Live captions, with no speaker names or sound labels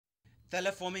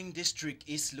Telefomin district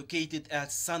is located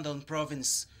at Sandaun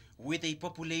province with a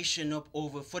population of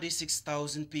over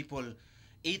 46,000 people.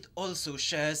 It also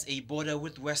shares a border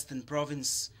with Western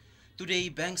province. Today,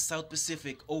 Bank South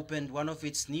Pacific opened one of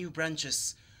its new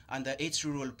branches under its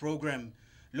rural program.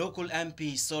 Local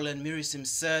MP Solen Mirisim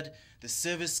said the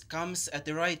service comes at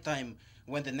the right time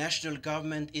when the national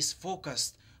government is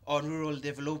focused on rural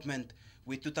development,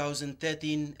 with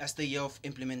 2013 as the year of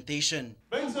implementation.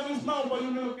 Bank service now, but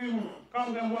you know,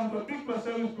 come and want to big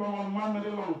service from on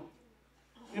man long.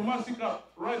 Imasika,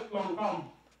 right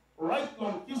long, right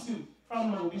long, kissing,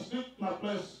 come and district, not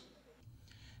place.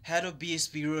 Head of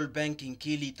BSP Rural Banking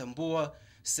Kili Tambua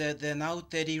said there are now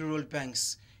 30 rural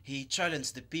banks. He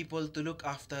challenged the people to look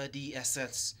after the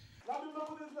assets.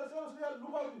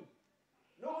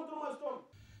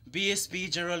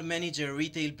 BSP General Manager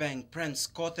Retail Bank Prince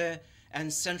Kote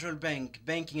and Central Bank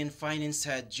Banking and Finance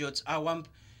Head George Awamp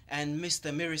and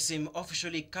Mr. Mirisim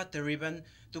officially cut the ribbon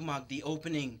to mark the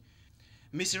opening.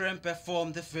 Mirisim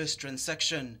performed the first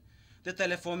transaction. The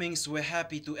Telefomings were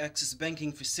happy to access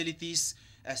banking facilities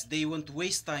as they won't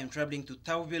waste time traveling to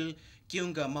Tauville,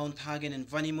 Kiunga, Mount Hagen and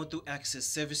Vanimo to access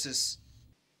services.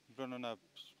 People are not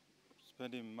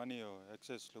spending money or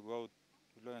access to go out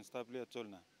and stably at all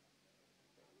now.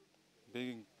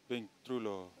 Being through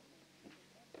law.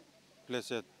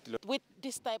 With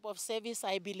this type of service,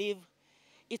 I believe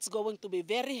it's going to be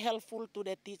very helpful to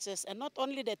the teachers, and not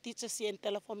only the teachers here in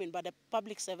Telefomin, but the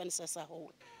public servants as a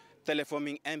whole.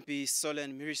 Telefomin MP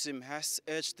Solen Mirisim has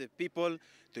urged the people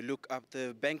to look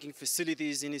after banking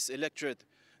facilities in his electorate.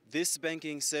 These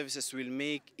banking services will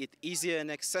make it easier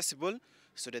and accessible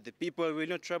so that the people will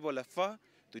not travel afar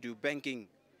to do banking.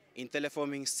 In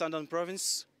Telefomin Sandaun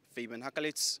province, Fabian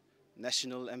Hakalits,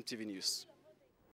 National EMTV News.